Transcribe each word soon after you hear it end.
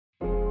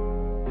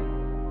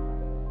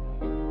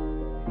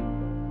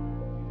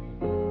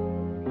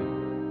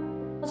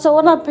So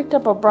when I picked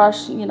up a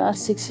brush,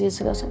 6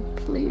 years ago, I said,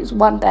 please,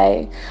 one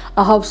day,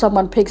 I hope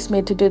someone picks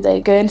me to do the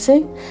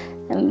guernsey.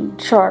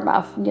 And sure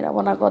enough,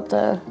 when I got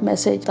the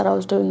message that I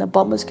was doing the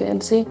bomber's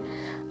guernsey,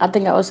 I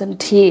think I was in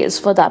tears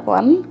for that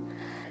one.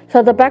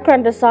 So the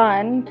background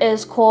design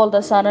is called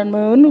The Sun and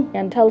Moon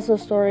and tells the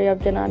story of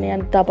Janani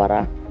and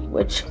Dabara,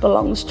 which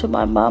belongs to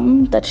my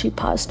mum that she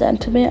passed down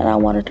to me, and I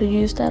wanted to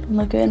use that on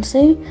the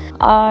guernsey.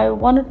 I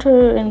wanted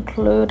to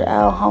include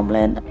our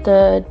homeland,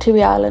 the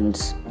Tiwi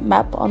Islands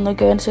map on the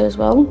guernsey as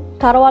well.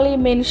 Tarawali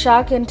means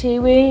shark in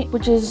Tiwi,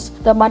 which is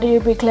the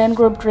Murupianga clan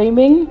group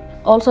dreaming.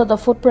 Also, the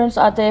footprints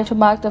are there to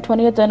mark the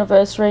 20th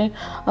anniversary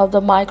of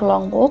the Mike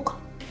Long Walk.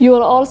 You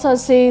will also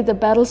see the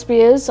battle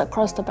spears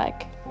across the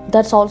back.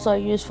 That's also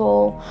used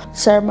for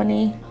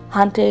ceremony,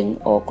 hunting,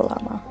 or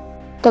kulama.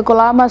 The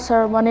kulama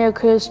ceremony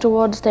occurs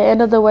towards the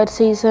end of the wet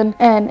season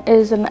and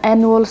is an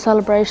annual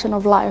celebration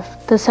of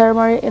life. The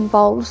ceremony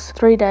involves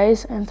 3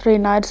 days and 3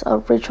 nights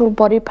of ritual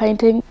body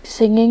painting,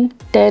 singing,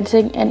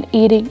 dancing, and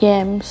eating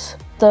yams.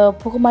 The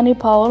pukumani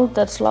pole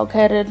that's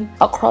located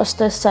across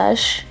the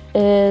sash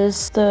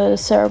is the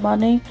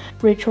ceremony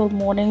ritual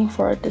mourning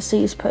for a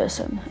deceased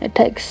person. It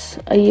takes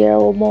a year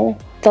or more.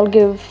 They'll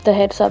give the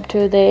heads up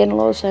to their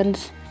in-laws and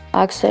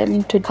ask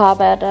them to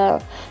carve out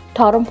a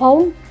totem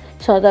pole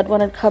so that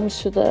when it comes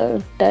to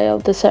the day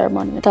of the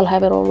ceremony, they'll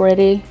have it all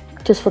ready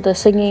just for the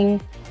singing,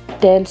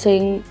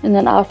 dancing, and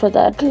then after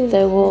that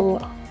they will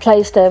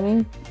place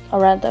them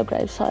around their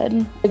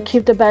graveside.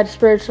 Keep the bad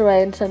spirits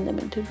away and send them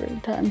into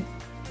Dreamtime.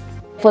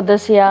 For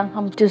this year,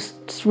 I'm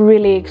just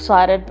really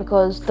excited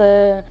because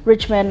the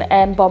Richmond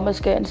and Bombers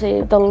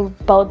Guernsey, they'll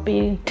both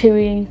be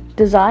Tiwi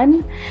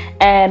design,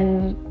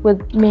 and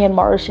with me and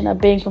Morris,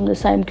 being from the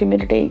same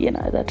community,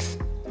 that's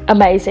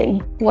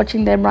amazing.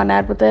 Watching them run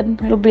out with it,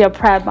 it'll be a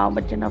proud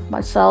moment, for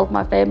myself,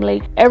 my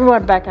family,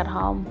 everyone back at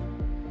home.